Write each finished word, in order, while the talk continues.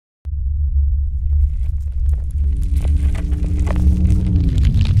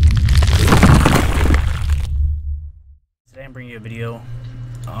going to bring you a video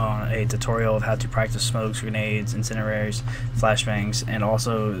on a tutorial of how to practice smokes, grenades, incinerators, flashbangs, and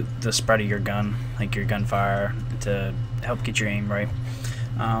also the spread of your gun, like your gunfire, to help get your aim right.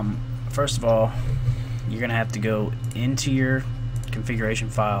 First of all, you're going to have to go into your configuration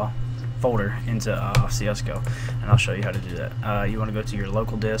file folder into CSGO, and I'll show you how to do that. You want to go to your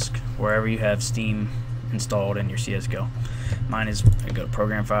local disk, wherever you have Steam installed in your CSGO. Mine is, go to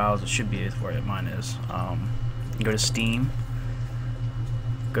program files, it should be where mine is. Go to Steam,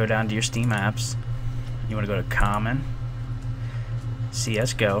 go down to your Steam apps, you want to go to Common,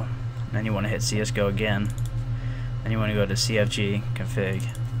 CSGO, then you want to hit CSGO again, then you want to go to CFG config,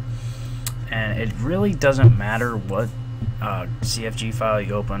 and it really doesn't matter what CFG file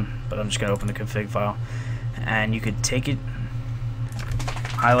you open, but I'm just going to open the config file, and you could take it,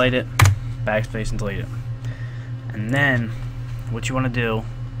 highlight it, backspace, and delete it. And then what you want to do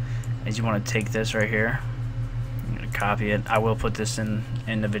is you want to take this right here, I'm going to copy it. I will put this in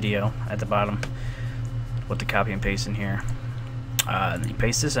the video at the bottom, put the copy and paste in here. Then you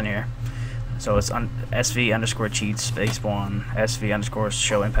paste this in here, so it's SV underscore cheats space 1, SV underscore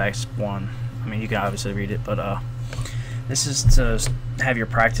show impacts 1. I mean, you can obviously read it, but this is to have your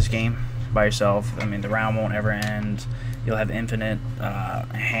practice game by yourself. I mean, the round won't ever end. You'll have infinite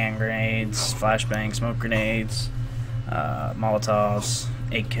hand grenades, flashbangs, smoke grenades, molotovs,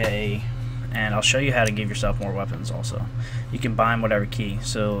 8K, and I'll show you how to give yourself more weapons also. You can bind whatever key,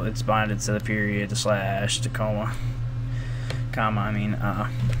 so it's binded to the period, the slash, the comma, I mean,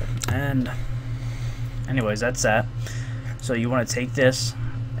 and anyways, that's that. So you want to take this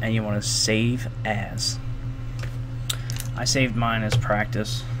and you want to save as. I saved mine as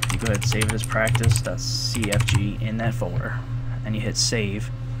practice. You go ahead and save it as practice.cfg in that folder, and you hit save.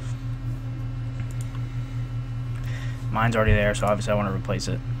 Mine's already there, so obviously I want to replace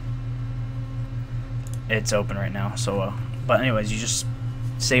it. It's open right now, so but anyways, you just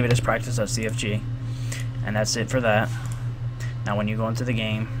save it as practice.cfg, and that's it for that. Now when you go into the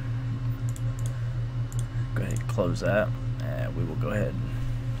game, go ahead and close that, and we will go ahead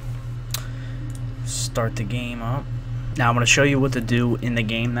and start the game up. Now I'm going to show you what to do in the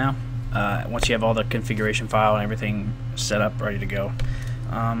game now. Once you have all the configuration file and everything set up, ready to go,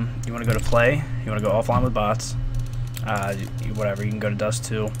 you want to go to play, you want to go offline with bots, whatever, you can go to Dust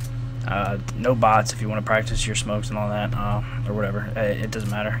 2, no bots if you want to practice your smokes and all that, or whatever, it doesn't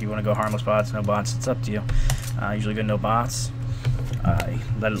matter. You want to go harmless bots, no bots, it's up to you. Usually go no bots,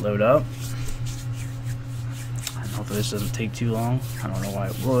 let it load up, and hopefully this doesn't take too long. I don't know why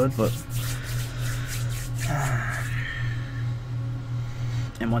it would, but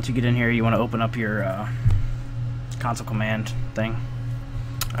and once you get in here, you want to open up your console command thing.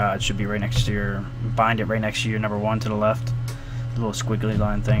 It should be right next to your, bind it right next to your number 1 to the left, the little squiggly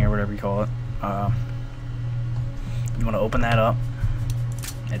line thing or whatever you call it. You want to open that up.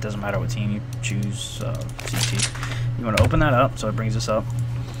 It doesn't matter what team you choose, CT. You want to open that up, so it brings us up.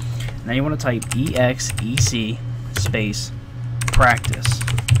 And then you want to type EXEC space practice.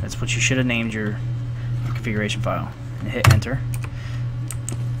 That's what you should have named your configuration file. And hit enter.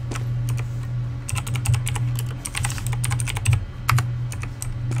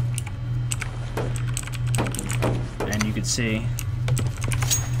 You can see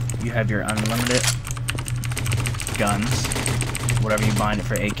you have your unlimited guns, whatever you bind it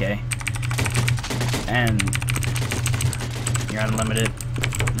for AK, and your unlimited,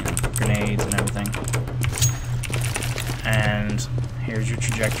 grenades and everything. And here's your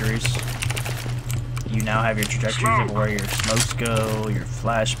trajectories. You now have your trajectories of where your smokes go, your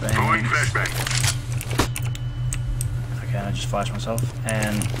flashbangs. Okay, I just flashed myself,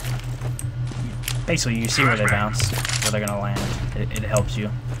 and basically you see where they bounce, where they're gonna land. It helps you.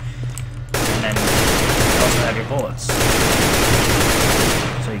 And then you also have your bullets,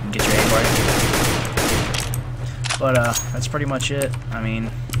 so you can get your aim right. But that's pretty much it. I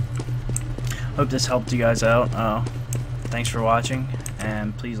mean, hope this helped you guys out. Thanks for watching,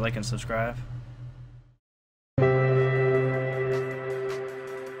 and please like and subscribe.